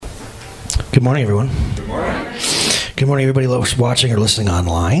Good morning, everyone. Good morning. Good morning, everybody watching or listening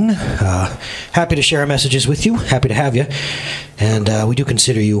online. Happy to share our messages with you. Happy to have you. And we do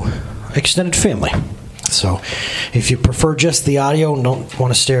consider you extended family. So if you prefer just the audio and don't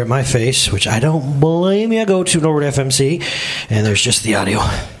want to stare at my face, which I don't blame you, go to Norwood FMC, and there's just the audio.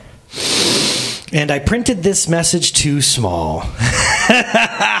 And I printed this message too small.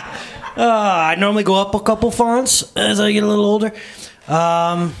 I normally go up a couple fonts as I get a little older.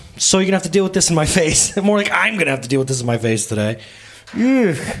 So you're going to have to deal with this in my face. More like I'm going to have to deal with this in my face today.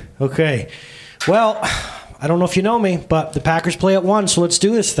 Okay. Well, I don't know if you know me, but the Packers play at 1, so let's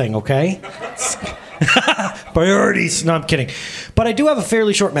do this thing, okay? Priorities. No, I'm kidding. But I do have a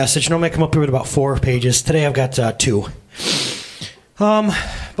fairly short message. Normally I come up here with about 4 pages. Today I've got 2. But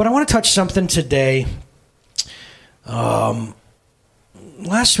I want to touch something today. Last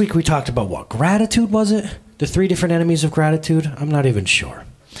week we talked about what? Gratitude, was it? The 3 different enemies of gratitude? I'm not even sure.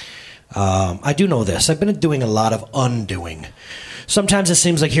 I do know this. I've been doing a lot of undoing. Sometimes it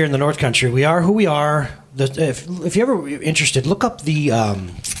seems like here in the North Country, we are who we are. If you're ever interested, look up the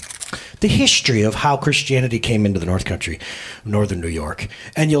history of how Christianity came into the North Country, Northern New York,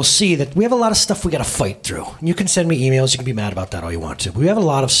 and you'll see that we have a lot of stuff we got to fight through. You can send me emails. You can be mad about that all you want to. We have a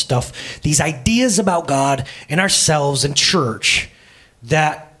lot of stuff, these ideas about God and ourselves and church,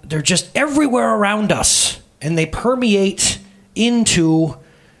 that they're just everywhere around us. And they permeate into,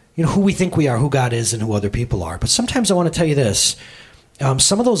 who we think we are, who God is, and who other people are. But sometimes I want to tell you this.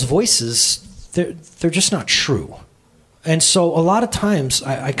 Some of those voices, they're just not true. And so a lot of times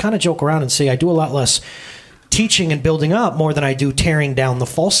I kind of joke around and say I do a lot less teaching and building up more than I do tearing down the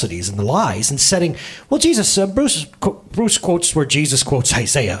falsities and the lies and setting. Well, Bruce quotes where Jesus quotes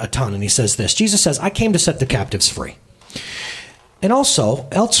Isaiah a ton, and he says this. Jesus says, I came to set the captives free. And also,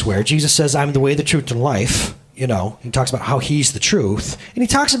 elsewhere, Jesus says, I'm the way, the truth, and life. He talks about how he's the truth. And he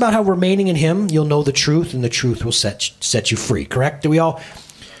talks about how remaining in him, you'll know the truth, and the truth will set you free. Correct? Do we all?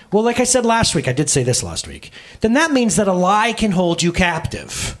 Well, like I said last week, I did say this last week. Then that means that a lie can hold you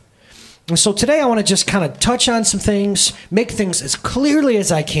captive. And so today I want to just kind of touch on some things, make things as clearly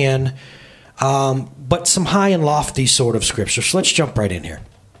as I can, but some high and lofty sort of scripture. So let's jump right in here.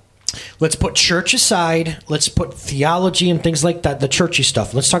 Let's put church aside. Let's put theology and things like that, the churchy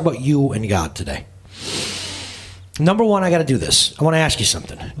stuff. Let's talk about you and God today. Number one, I got to do this. I want to ask you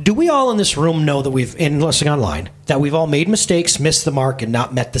something. Do we all in this room know that listening online, that we've all made mistakes, missed the mark, and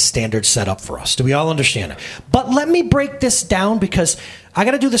not met the standards set up for us? Do we all understand it? But let me break this down because I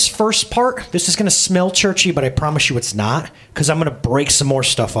got to do this first part. This is going to smell churchy, but I promise you it's not, because I'm going to break some more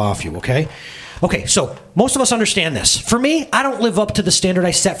stuff off you, okay? Okay, so most of us understand this. For me, I don't live up to the standard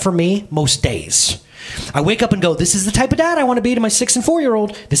I set for me most days. I wake up and go, this is the type of dad I want to be to my 6 and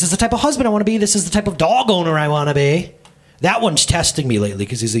 4-year-old. This is the type of husband I want to be. This is the type of dog owner I want to be. That one's testing me lately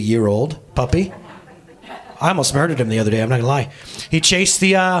because he's a year-old puppy. I almost murdered him the other day, I'm not going to lie. He chased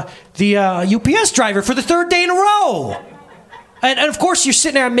the UPS driver for the 3rd day in a row. And of course, you're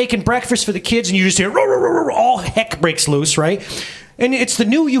sitting there making breakfast for the kids, and you just hear, row, row, row, row, all heck breaks loose, right? And it's the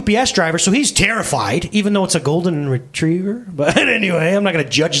new UPS driver, so he's terrified, even though it's a golden retriever. But anyway, I'm not going to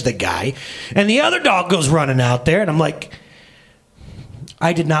judge the guy. And the other dog goes running out there, and I'm like,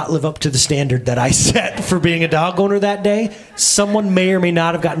 I did not live up to the standard that I set for being a dog owner that day. Someone may or may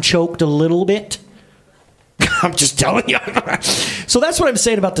not have gotten choked a little bit. I'm just telling you. So that's what I'm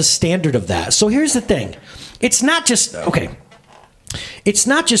saying about the standard of that. So here's the thing. It's not just, okay. It's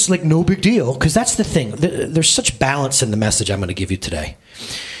not just like no big deal, because that's the thing. There's such balance in the message I'm going to give you today.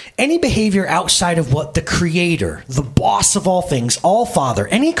 Any behavior outside of what the Creator, the boss of all things, all Father,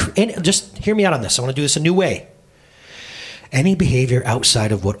 just hear me out on this. I want to do this a new way. Any behavior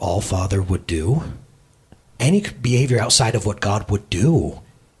outside of what all Father would do, any behavior outside of what God would do,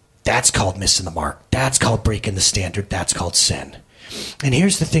 that's called missing the mark. That's called breaking the standard. That's called sin. And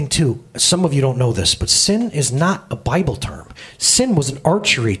here's the thing, too. Some of you don't know this, but sin is not a Bible term. Sin was an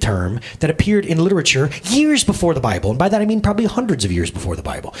archery term that appeared in literature years before the Bible. And by that, I mean probably hundreds of years before the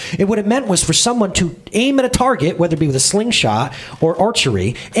Bible. And what it meant was for someone to aim at a target, whether it be with a slingshot or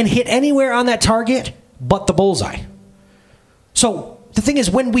archery, and hit anywhere on that target but the bullseye. So the thing is,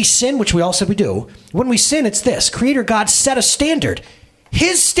 when we sin, which we all said we do, when we sin, it's this. Creator God set a standard.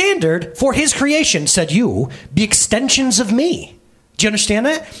 His standard for his creation said, you be extensions of me. Do you understand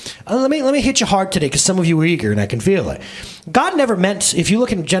that? Let me hit you hard today because some of you are eager and I can feel it. God never meant, if you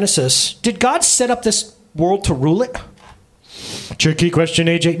look in Genesis, did God set up this world to rule it? Tricky question,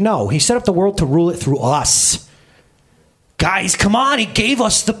 AJ. No, he set up the world to rule it through us. Guys, come on. He gave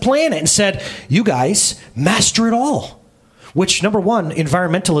us the planet and said, you guys, master it all. Which, number one,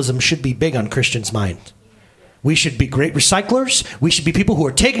 environmentalism should be big on Christians' mind. We should be great recyclers. We should be people who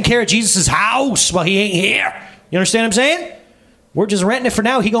are taking care of Jesus' house while he ain't here. You understand what I'm saying? We're just renting it for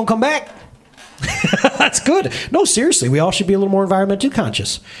now. He gonna come back. That's good. No, seriously, we all should be a little more environmentally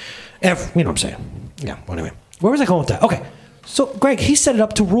conscious. You know what I'm saying? Yeah, well, anyway. Where was I going with that? Okay. So, Greg, he set it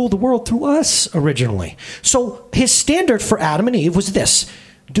up to rule the world through us originally. So his standard for Adam and Eve was this.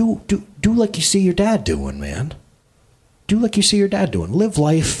 Do like you see your dad doing, man. Do like you see your dad doing. Live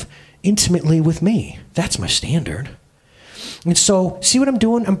life intimately with me. That's my standard. And so, see what I'm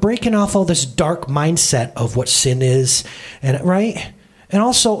doing? I'm breaking off all this dark mindset of what sin is, and right? And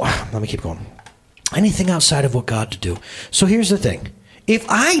also, let me keep going. Anything outside of what God to do. So here's the thing. If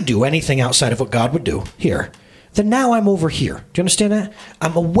I do anything outside of what God would do here, then now I'm over here. Do you understand that?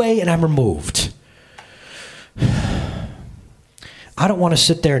 I'm away and I'm removed. I don't want to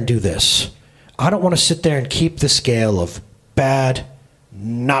sit there and do this. I don't want to sit there and keep the scale of bad,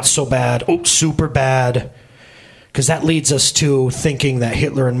 not so bad, super bad. Because that leads us to thinking that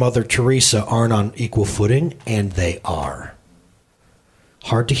Hitler and Mother Teresa aren't on equal footing, and they are.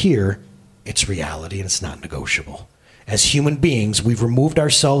 Hard to hear. It's reality, and it's not negotiable. As human beings, we've removed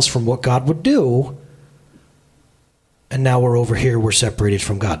ourselves from what God would do, and now we're over here, we're separated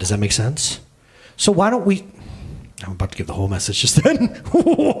from God. Does that make sense? So why don't we... I'm about to give the whole message just then.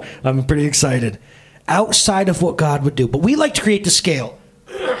 I'm pretty excited. Outside of what God would do. But we like to create the scale.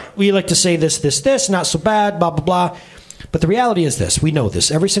 We like to say this, not so bad, blah, blah, blah. But the reality is this. We know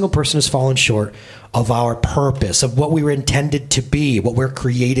this. Every single person has fallen short of our purpose, of what we were intended to be, what we're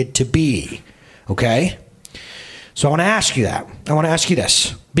created to be. Okay? So I want to ask you that. I want to ask you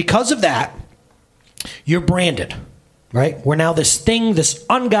this. Because of that, you're branded. Right? We're now this thing, this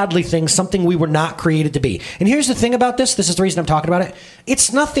ungodly thing, something we were not created to be. And here's the thing about this. This is the reason I'm talking about it.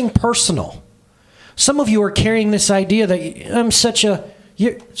 It's nothing personal. Some of you are carrying this idea that I'm such a...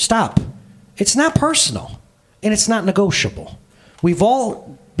 Stop. It's not personal. And it's not negotiable. We've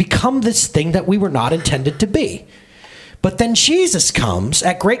all become this thing that we were not intended to be. But then Jesus comes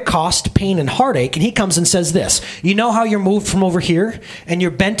at great cost, pain, and heartache, and he comes and says this. You know how you're moved from over here, and you're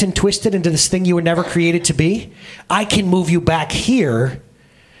bent and twisted into this thing you were never created to be? I can move you back here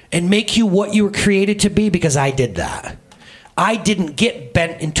and make you what you were created to be because I did that. I didn't get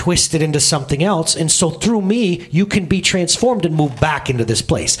bent and twisted into something else, and so through me, you can be transformed and move back into this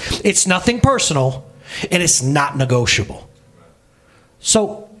place. It's nothing personal, and it's not negotiable.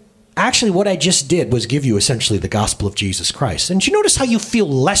 So... actually, what I just did was give you essentially the gospel of Jesus Christ. And do you notice how you feel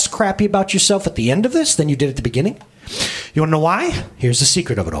less crappy about yourself at the end of this than you did at the beginning? You want to know why? Here's the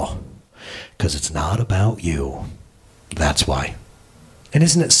secret of it all. Because it's not about you. That's why. And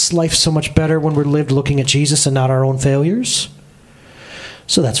isn't it life so much better when we're lived looking at Jesus and not our own failures?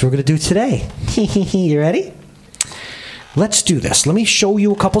 So that's what we're going to do today. You ready? Let's do this. Let me show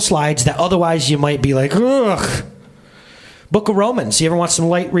you a couple slides that otherwise you might be like, ugh. Book of Romans. You ever want some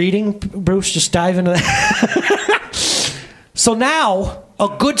light reading? Bruce, just dive into that. So now,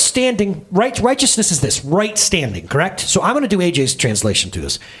 a good standing, righteousness is this, right standing, correct? So I'm going to do AJ's translation to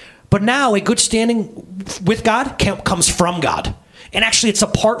this. But now, a good standing with God comes from God. And actually, it's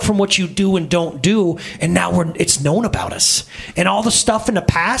apart from what you do and don't do. And now it's known about us. And all the stuff in the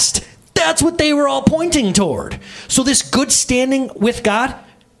past, that's what they were all pointing toward. So this good standing with God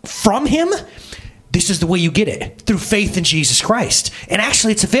from him... this is the way you get it, through faith in Jesus Christ. And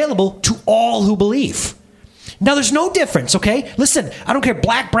actually, it's available to all who believe. Now, there's no difference, okay? Listen, I don't care,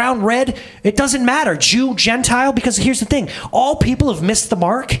 black, brown, red, it doesn't matter. Jew, Gentile, because here's the thing. All people have missed the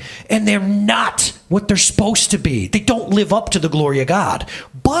mark, and they're not what they're supposed to be. They don't live up to the glory of God.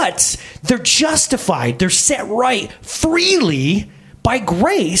 But they're justified, they're set right freely by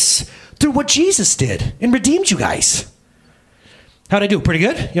grace through what Jesus did and redeemed you guys. How'd I do? Pretty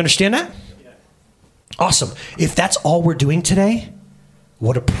good? You understand that? Awesome. If that's all we're doing today,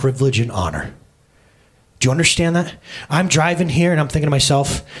 what a privilege and honor. Do you understand that? I'm driving here and I'm thinking to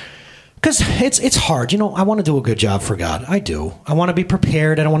myself, because it's hard. You know, I want to do a good job for God. I do. I want to be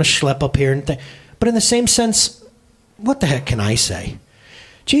prepared. I don't want to schlep up here. But in the same sense, what the heck can I say?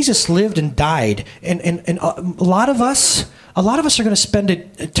 Jesus lived and died. And a lot of us are going to spend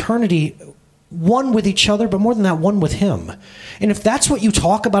eternity one with each other, but more than that, one with him. And if that's what you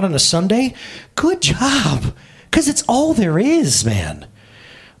talk about on a Sunday, good job. Because it's all there is, man.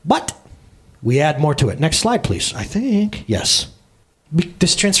 But we add more to it. Next slide, please. I think. Yes.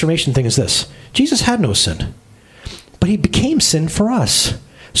 This transformation thing is this. Jesus had no sin. But he became sin for us.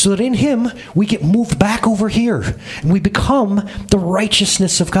 So that in him, we get moved back over here. And we become the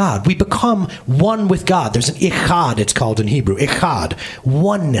righteousness of God. We become one with God. There's an ichad, it's called in Hebrew. Ichad.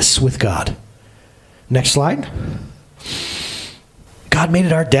 Oneness with God. Next slide. God made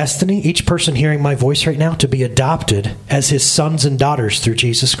it our destiny, each person hearing my voice right now, to be adopted as his sons and daughters through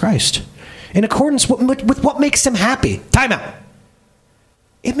Jesus Christ. In accordance with what makes him happy. Time out.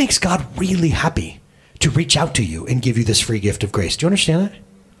 It makes God really happy to reach out to you and give you this free gift of grace. Do you understand that?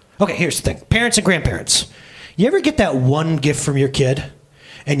 Okay, here's the thing. Parents and grandparents. You ever get that one gift from your kid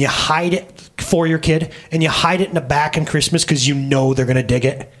and you hide it for your kid and you hide it in the back on Christmas because you know they're going to dig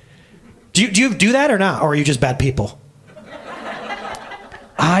it? Do you do that or not? Or are you just bad people?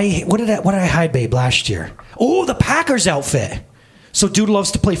 What did I hide, babe, last year? Oh, the Packers outfit. So dude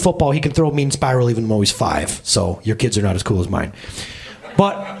loves to play football. He can throw a mean spiral even though he's 5. So your kids are not as cool as mine.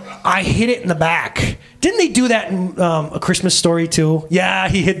 But I hid it in the back. Didn't they do that in A Christmas Story too? Yeah,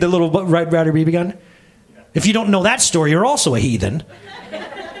 he hid the little Red Ryder BB gun. If you don't know that story, you're also a heathen.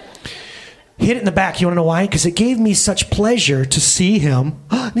 Hid it in the back. You want to know why? Because it gave me such pleasure to see him.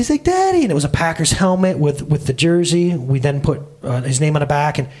 And he's like, Daddy. And it was a Packers helmet with the jersey. We then put his name on the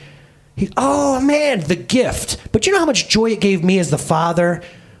back. And oh, man, the gift. But you know how much joy it gave me as the father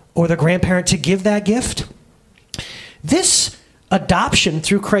or the grandparent to give that gift? This adoption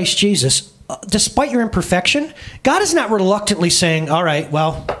through Christ Jesus, despite your imperfection, God is not reluctantly saying, all right,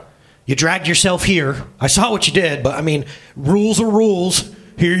 well, you dragged yourself here. I saw what you did, but I mean, rules are rules.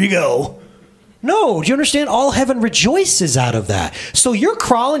 Here you go. No, do you understand? All heaven rejoices out of that. So you're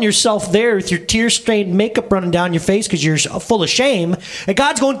crawling yourself there with your tear-stained makeup running down your face because you're full of shame. And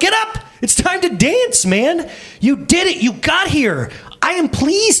God's going, get up. It's time to dance, man. You did it. You got here. I am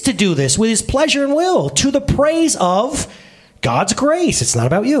pleased to do this with his pleasure and will to the praise of God's grace. It's not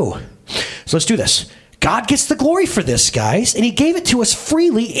about you. So let's do this. God gets the glory for this, guys. And he gave it to us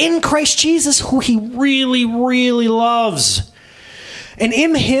freely in Christ Jesus, who he really, really loves. And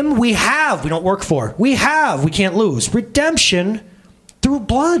in him we don't work for. We can't lose. Redemption through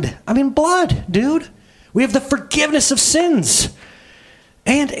blood. I mean, blood, dude. We have the forgiveness of sins.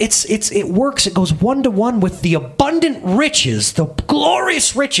 And it works. It goes 1-to-1 with the abundant riches, the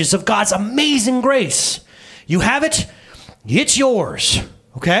glorious riches of God's amazing grace. You have it. It's yours.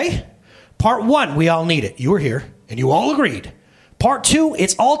 Okay? Part 1, we all need it. You were here, and you all agreed. Part 2,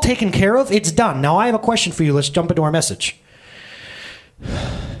 it's all taken care of. It's done. Now, I have a question for you. Let's jump into our message.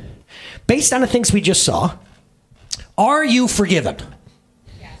 Based on the things we just saw, are you forgiven?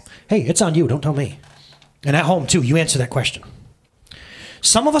 Yes. Hey, it's on you. Don't tell me. And at home, too, you answer that question.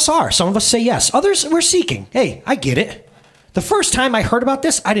 Some of us are. Some of us say yes. Others, we're seeking. Hey, I get it. The first time I heard about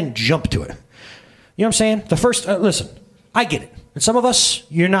this, I didn't jump to it. You know what I'm saying? Listen, I get it. And some of us,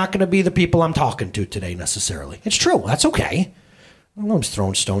 you're not going to be the people I'm talking to today necessarily. It's true. That's okay. No one's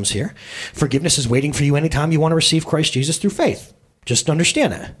throwing stones here. Forgiveness is waiting for you anytime you want to receive Christ Jesus through faith. Just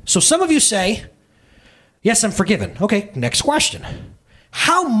understand that. So some of you say, yes, I'm forgiven. Okay, next question.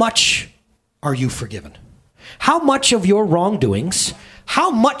 How much are you forgiven? How much of your wrongdoings,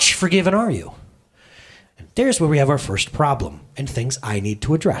 how much forgiven are you? And there's where we have our first problem and things I need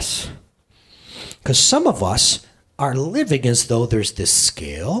to address. Because some of us are living as though there's this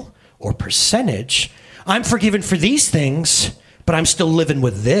scale or percentage. I'm forgiven for these things, but I'm still living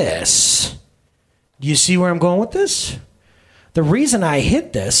with this. Do you see where I'm going with this? The reason I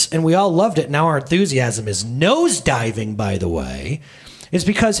hit this, and we all loved it, now our enthusiasm is nosediving, by the way, is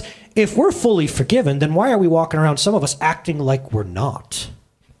because if we're fully forgiven, then why are we walking around, some of us, acting like we're not?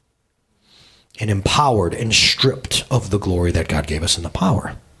 And empowered and stripped of the glory that God gave us in the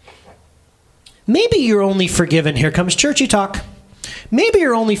power. Maybe you're only forgiven, here comes churchy talk. Maybe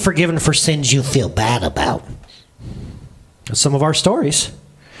you're only forgiven for sins you feel bad about. That's some of our stories.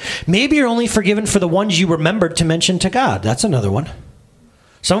 Maybe you're only forgiven for the ones you remembered to mention to God. That's another one.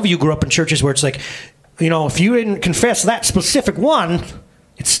 Some of you grew up in churches where it's like, if you didn't confess that specific one,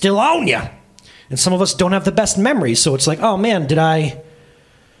 it's still on you. And some of us don't have the best memories, so it's like, oh man, did I?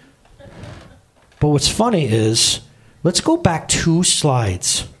 But what's funny is, let's go back 2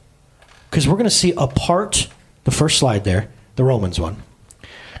 slides. Because we're going to see the first slide there, the Romans one.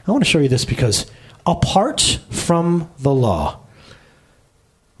 I want to show you this because apart from the law,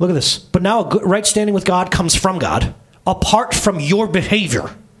 look at this. But now a right standing with God comes from God, apart from your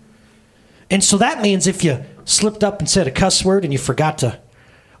behavior. And so that means if you slipped up and said a cuss word and you forgot to,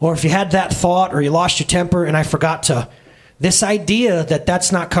 or if you had that thought or you lost your temper and I forgot to, this idea that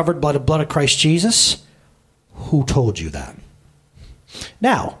that's not covered by the blood of Christ Jesus, who told you that?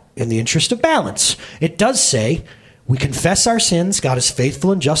 Now, in the interest of balance, it does say we confess our sins. God is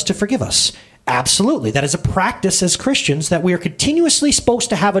faithful and just to forgive us. Absolutely. That is a practice as Christians that we are continuously supposed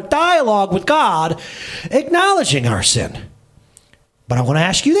to have a dialogue with God, acknowledging our sin. But I want to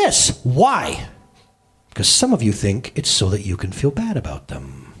ask you this. Why? Because some of you think it's so that you can feel bad about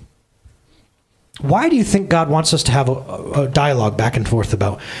them. Why do you think God wants us to have a dialogue back and forth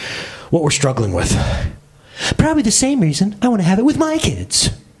about what we're struggling with? Probably the same reason I want to have it with my kids,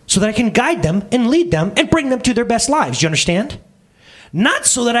 so that I can guide them and lead them and bring them to their best lives. Do you understand? Not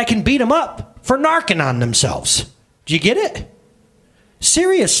so that I can beat them up for narking on themselves. Do you get it?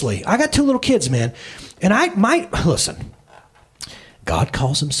 Seriously, I got 2 little kids, man. And listen, God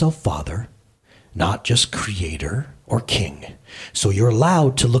calls himself Father, not just Creator or King. So you're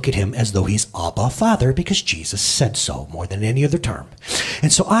allowed to look at him as though he's Abba Father, because Jesus said so more than any other term.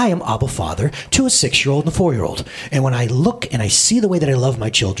 And so I am Abba Father to a 6-year-old and a 4-year-old. And when I look and I see the way that I love my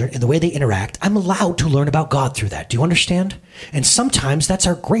children and the way they interact, I'm allowed to learn about God through that. Do you understand? And sometimes that's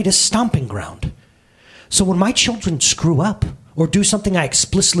our greatest stomping ground. So when my children screw up or do something I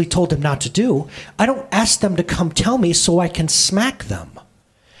explicitly told them not to do, I don't ask them to come tell me so I can smack them.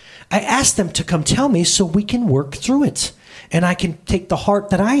 I ask them to come tell me so we can work through it. And I can take the heart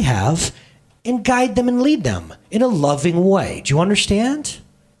that I have and guide them and lead them in a loving way. Do you understand?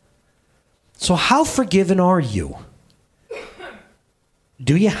 So how forgiven are you?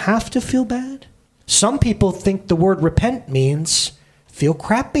 Do you have to feel bad? Some people think the word repent means feel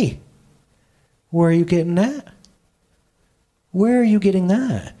crappy. Where are you getting that? Where are you getting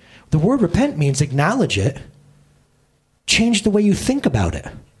that? The word repent means acknowledge it. Change the way you think about it.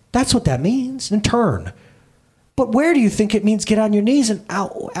 That's what that means. And turn. But where do you think it means get on your knees and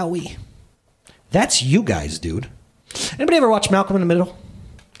owie? That's you guys, dude. Anybody ever watch Malcolm in the Middle?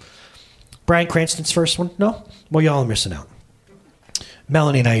 Bryan Cranston's first one? No? Well, y'all are missing out.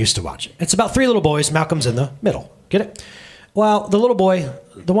 Melanie and I used to watch it. It's about 3 little boys. Malcolm's in the middle. Get it? Well, the one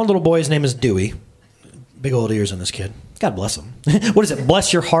little boy, his name is Dewey. Big old ears on this kid. God bless him. What is it?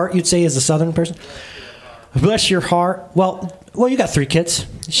 Bless your heart, you'd say, as a Southern person? Bless your heart. Well, you got 3 kids.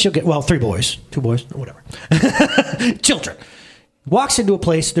 She'll get, 3 boys. 2 boys. Whatever. Children. Walks into a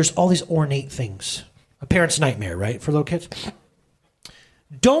place, there's all these ornate things. A parent's nightmare, right, for little kids?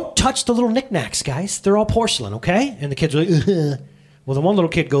 Don't touch the little knickknacks, guys. They're all porcelain, okay? And the kids are like, ugh. Well, the one little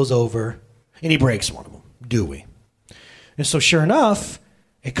kid goes over, and he breaks one of them. Dewey. And so sure enough,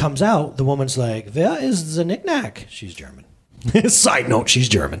 it comes out, the woman's like, where is the knickknack? She's German. Side note, she's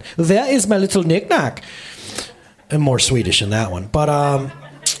German. Where is my little knickknack? And more Swedish in that one. But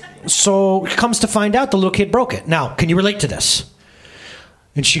so it comes to find out the little kid broke it. Now, can you relate to this?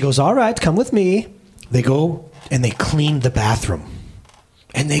 And she goes, all right, come with me. They go and they clean the bathroom.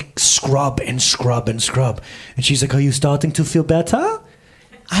 And they scrub and scrub and scrub. And she's like, are you starting to feel better?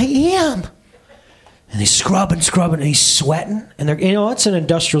 I am. And they scrub and scrub and he's sweating. And they're, it's an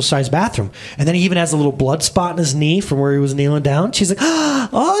industrial sized bathroom. And then he even has a little blood spot in his knee from where he was kneeling down. She's like,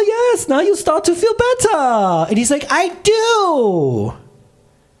 oh yes, now you start to feel better. And he's like, I do.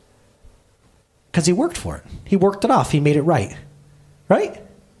 Because he worked for it. He worked it off. He made it right. Right?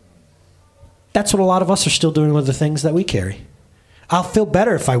 That's what a lot of us are still doing with the things that we carry. I'll feel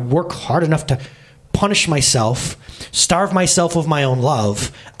better if I work hard enough to punish myself, starve myself of my own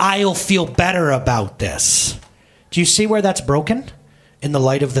love. I'll feel better about this. Do you see where that's broken? In the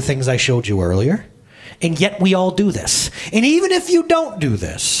light of the things I showed you earlier? And yet we all do this. And even if you don't do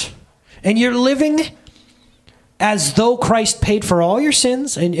this, and you're living as though Christ paid for all your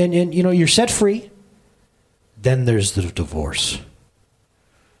sins, and you're set free, then there's the divorce.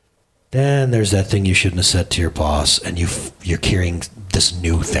 Then there's that thing you shouldn't have said to your boss, and you're carrying this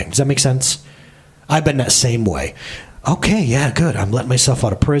new thing. Does that make sense? I've been that same way. Okay, yeah, good. I'm letting myself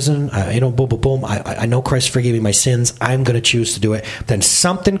out of prison. Boom, boom, boom. I know Christ forgave me my sins. I'm going to choose to do it. Then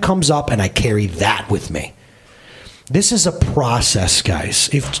something comes up, and I carry that with me. This is a process, guys.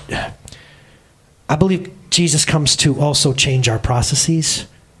 I believe Jesus comes to also change our processes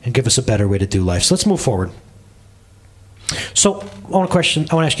and give us a better way to do life. So let's move forward. So I want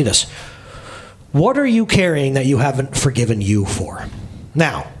to ask you this. What are you carrying that you haven't forgiven you for?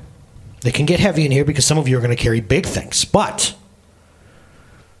 Now, they can get heavy in here because some of you are going to carry big things. But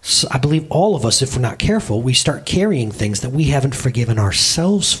I believe all of us, if we're not careful, we start carrying things that we haven't forgiven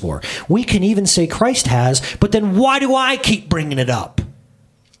ourselves for. We can even say Christ has, but then why do I keep bringing it up?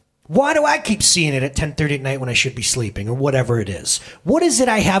 Why do I keep seeing it at 10:30 at night when I should be sleeping or whatever it is? What is it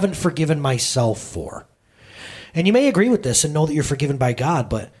I haven't forgiven myself for? And you may agree with this and know that you're forgiven by God,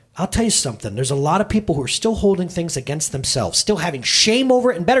 but I'll tell you something. There's a lot of people who are still holding things against themselves, still having shame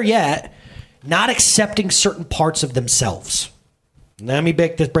over it, and better yet, not accepting certain parts of themselves. Let me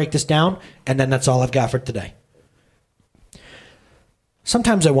break this down, and then that's all I've got for today.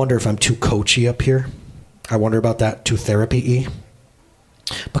 Sometimes I wonder if I'm too coachy up here. I wonder about that, too therapy-y.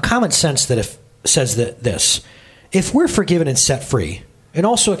 But common sense says that this: if we're forgiven and set free, and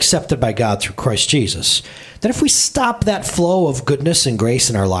also accepted by God through Christ Jesus, then if we stop that flow of goodness and grace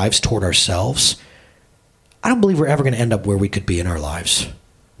in our lives toward ourselves, I don't believe we're ever going to end up where we could be in our lives.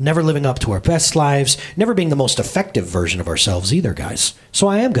 Never living up to our best lives, never being the most effective version of ourselves either, guys. So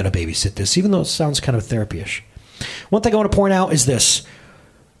I am going to babysit this, even though it sounds kind of therapy-ish. One thing I want to point out is this.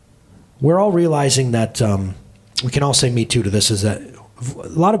 We're all realizing that, we can all say me too to this, is that a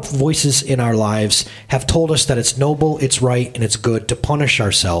lot of voices in our lives have told us that it's noble, it's right, and it's good to punish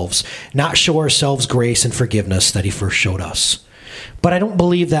ourselves, not show ourselves grace and forgiveness that he first showed us. But I don't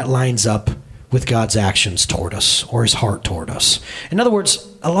believe that lines up with God's actions toward us or his heart toward us. In other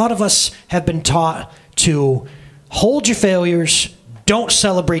words, a lot of us have been taught to hold your failures, don't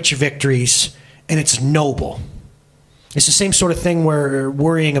celebrate your victories, and it's noble. It's the same sort of thing where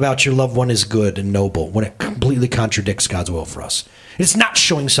worrying about your loved one is good and noble when it completely contradicts God's will for us. It's not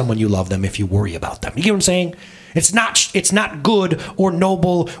showing someone you love them if you worry about them. You get what I'm saying? It's not good or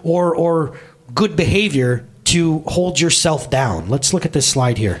noble or good behavior to hold yourself down. Let's look at this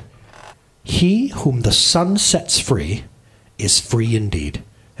slide here. He whom the Son sets free is free indeed.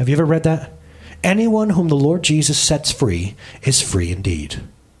 Have you ever read that? Anyone whom the Lord Jesus sets free is free indeed.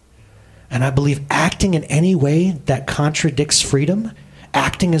 And I believe acting in any way that contradicts freedom,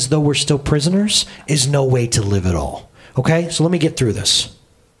 acting as though we're still prisoners, is no way to live at all. Okay? So let me get through this.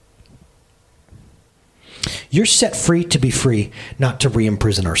 You're set free to be free, not to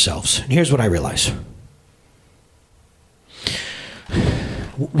re-imprison ourselves. And here's what I realize.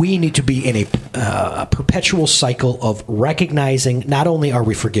 We need to be in a perpetual cycle of recognizing not only are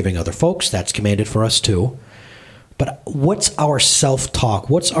we forgiving other folks, that's commanded for us too, but what's our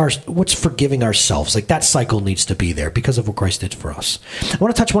self-talk? What's forgiving ourselves? Like that cycle needs to be there because of what Christ did for us. I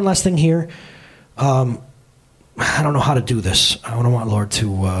want to touch one last thing here. I don't know how to do this. I want Lord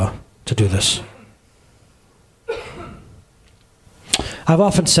to do this. I've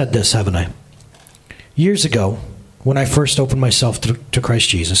often said this, haven't I? Years ago, when I first opened myself to Christ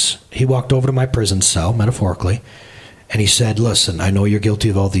Jesus, he walked over to my prison cell, metaphorically, and he said, listen, I know you're guilty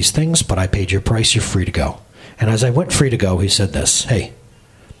of all these things, but I paid your price, you're free to go. And as I went free to go, he said this, hey,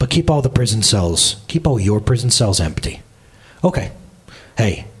 but keep all your prison cells empty. Okay.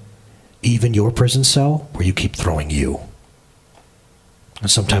 Hey, even your prison cell where you keep throwing you.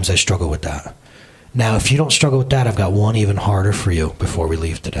 And sometimes I struggle with that. Now, if you don't struggle with that, I've got one even harder for you before we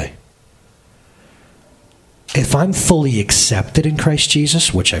leave today. If I'm fully accepted in Christ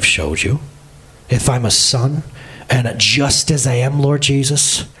Jesus, which I've showed you, if I'm a son, and just as I am, Lord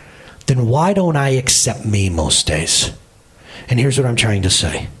Jesus, then why don't I accept me most days? And here's what I'm trying to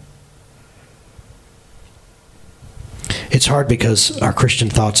say. It's hard because our Christian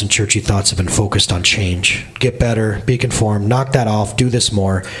thoughts and churchy thoughts have been focused on change. Get better, be conformed, knock that off, do this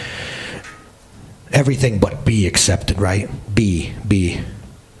more. Everything but be accepted, right? Be.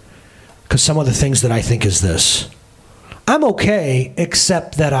 Because some of the things that I think is this. I'm okay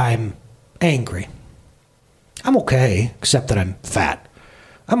except that I'm angry. I'm okay except that I'm fat.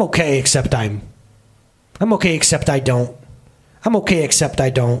 I'm okay except I'm okay except I don't. I'm okay except I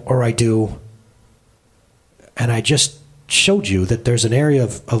don't or I do. And I just showed you that there's an area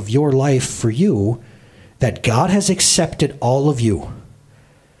of your life for you that God has accepted all of you.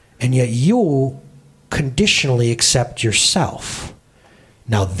 And yet you conditionally accept yourself.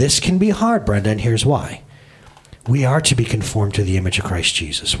 Now, this can be hard, Brenda, and here's why. We are to be conformed to the image of Christ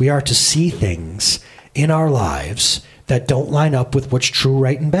Jesus. We are to see things in our lives that don't line up with what's true,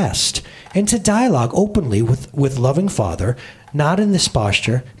 right, and best, and to dialogue openly with loving Father, not in this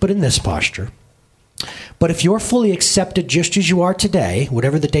posture, but in this posture. But if you're fully accepted just as you are today,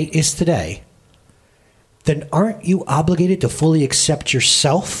 whatever the date is today, then aren't you obligated to fully accept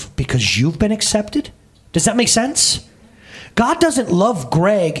yourself because you've been accepted? Does that make sense? God doesn't love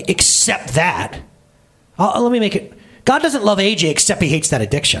Greg except that. Let me make it. God doesn't love AJ except he hates that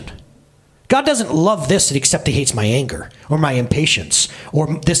addiction. God doesn't love this except he hates my anger or my impatience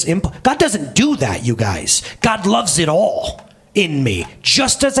or this. God doesn't do that, you guys. God loves it all in me,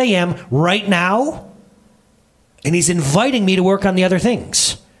 just as I am right now. And he's inviting me to work on the other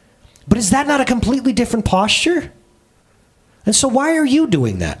things. But is that not a completely different posture? And so why are you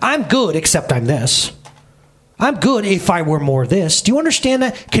doing that? I'm good except I'm this. I'm good if I were more this. Do you understand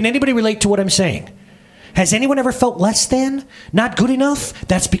that? Can anybody relate to what I'm saying? Has anyone ever felt less than? Not good enough?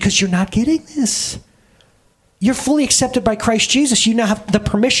 That's because you're not getting this. You're fully accepted by Christ Jesus. You now have the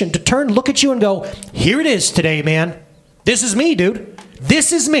permission to turn, look at you and go, here it is today, man. This is me, dude.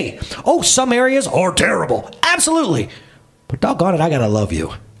 This is me. Oh, some areas are terrible. Absolutely. But doggone it, I gotta love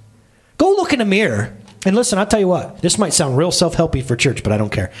you. Go look in the mirror. And listen, I'll tell you what, this might sound real self-helpy for church, but I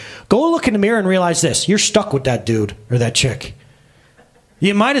don't care. Go look in the mirror and realize this. You're stuck with that dude or that chick.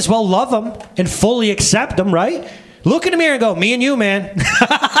 You might as well love them and fully accept them, right? Look in the mirror and go, me and you, man.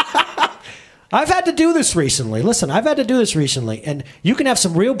 I've had to do this recently. Listen, I've had to do this recently. And you can have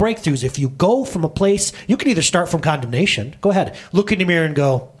some real breakthroughs if you go from a place. You can either start from condemnation. Go ahead. Look in the mirror and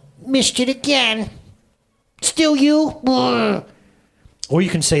go, missed it again. Still you? Or you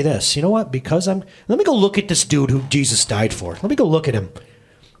can say this. You know what? Let me go look at this dude who Jesus died for. Let me go look at him.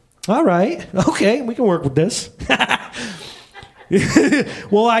 All right. Okay. We can work with this.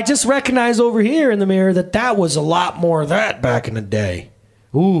 Well, I just recognized over here in the mirror that was a lot more of that back in the day.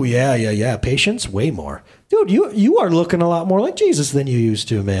 Ooh, yeah. Patience, way more. Dude, you are looking a lot more like Jesus than you used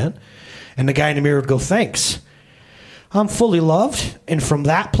to, man. And the guy in the mirror would go, thanks. I'm fully loved. And from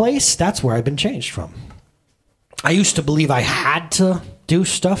that place, that's where I've been changed from. I used to believe I had to do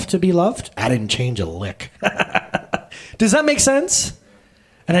stuff to be loved. I didn't change a lick. Does that make sense?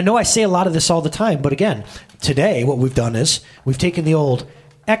 And I know I say a lot of this all the time, but again, today what we've done is we've taken the old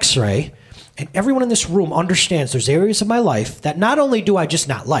X-ray, and everyone in this room understands there's areas of my life that not only do I just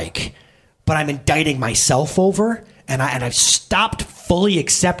not like, but I'm indicting myself over, and I've stopped fully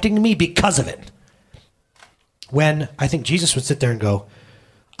accepting me because of it. When I think Jesus would sit there and go,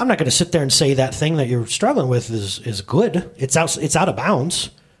 I'm not going to sit there and say that thing that you're struggling with is good. It's out of bounds,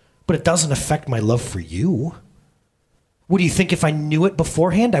 but it doesn't affect my love for you. What do you think? If I knew it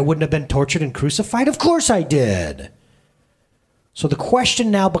beforehand, I wouldn't have been tortured and crucified? Of course I did. So the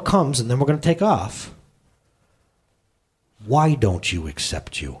question now becomes, and then we're going to take off, why don't you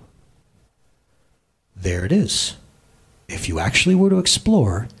accept you? There it is. If you actually were to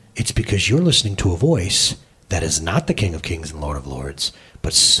explore, it's because you're listening to a voice that is not the King of Kings and Lord of Lords,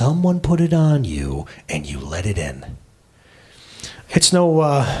 but someone put it on you and you let it in. It's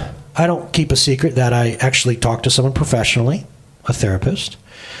I don't keep a secret that I actually talk to someone professionally, a therapist.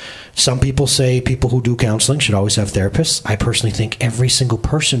 Some people say people who do counseling should always have therapists. I personally think every single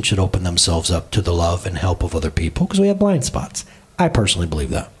person should open themselves up to the love and help of other people because we have blind spots. I personally believe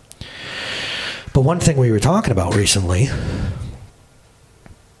that. But one thing we were talking about recently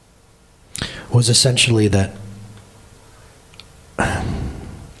was essentially that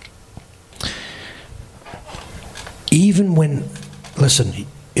even when, listen,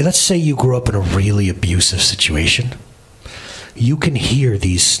 let's say you grew up in a really abusive situation, you can hear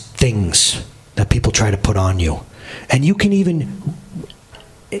these things that people try to put on you. And you can even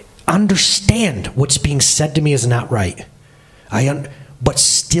understand what's being said to me is not right. But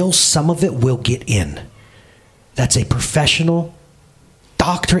still some of it will get in. That's a professional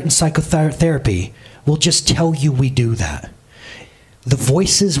doctorate in psychotherapy will just tell you we do that. The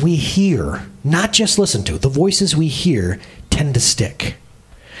voices we hear, not just listen to, the voices we hear tend to stick.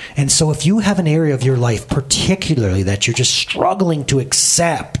 And so if you have an area of your life particularly that you're just struggling to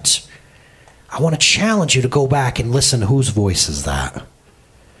accept, I want to challenge you to go back and listen to whose voice is that.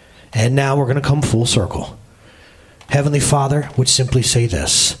 And now we're going to come full circle. Heavenly Father would simply say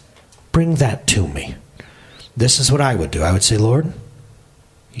this, bring that to me. This is what I would do. I would say, Lord,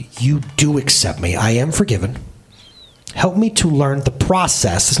 you do accept me. I am forgiven. Help me to learn the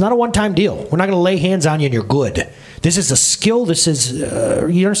process. It's not a one-time deal. We're not going to lay hands on you and you're good. This is a skill. This is,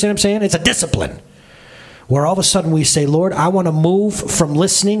 you understand what I'm saying? It's a discipline. Where all of a sudden we say, Lord, I want to move from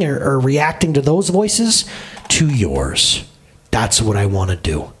listening or reacting to those voices to yours. That's what I want to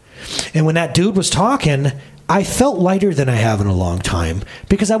do. And when that dude was talking, I felt lighter than I have in a long time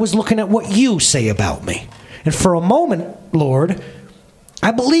because I was looking at what you say about me. And for a moment, Lord,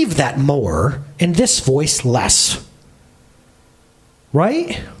 I believe that more and this voice less.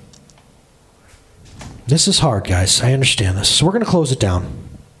 Right? This is hard, guys. I understand this. So we're going to close it down.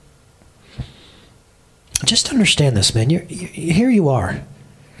 Just understand this, man. Here you are.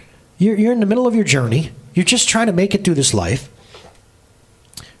 You're in the middle of your journey. You're just trying to make it through this life.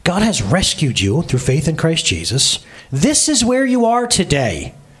 God has rescued you through faith in Christ Jesus. This is where you are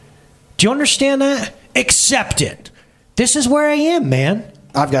today. Do you understand that? Accept it. This is where I am, man.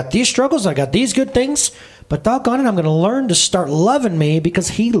 I've got these struggles. I've got these good things. But doggone it, I'm going to learn to start loving me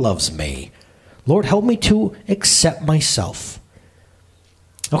because he loves me. Lord, help me to accept myself.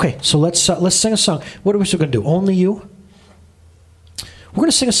 Okay, so let's sing a song. What are we still going to do? Only you? We're going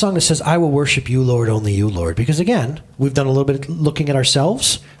to sing a song that says, I will worship you, Lord, only you, Lord. Because again, we've done a little bit looking at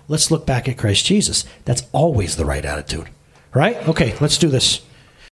ourselves. Let's look back at Christ Jesus. That's always the right attitude. Right? Okay, let's do this.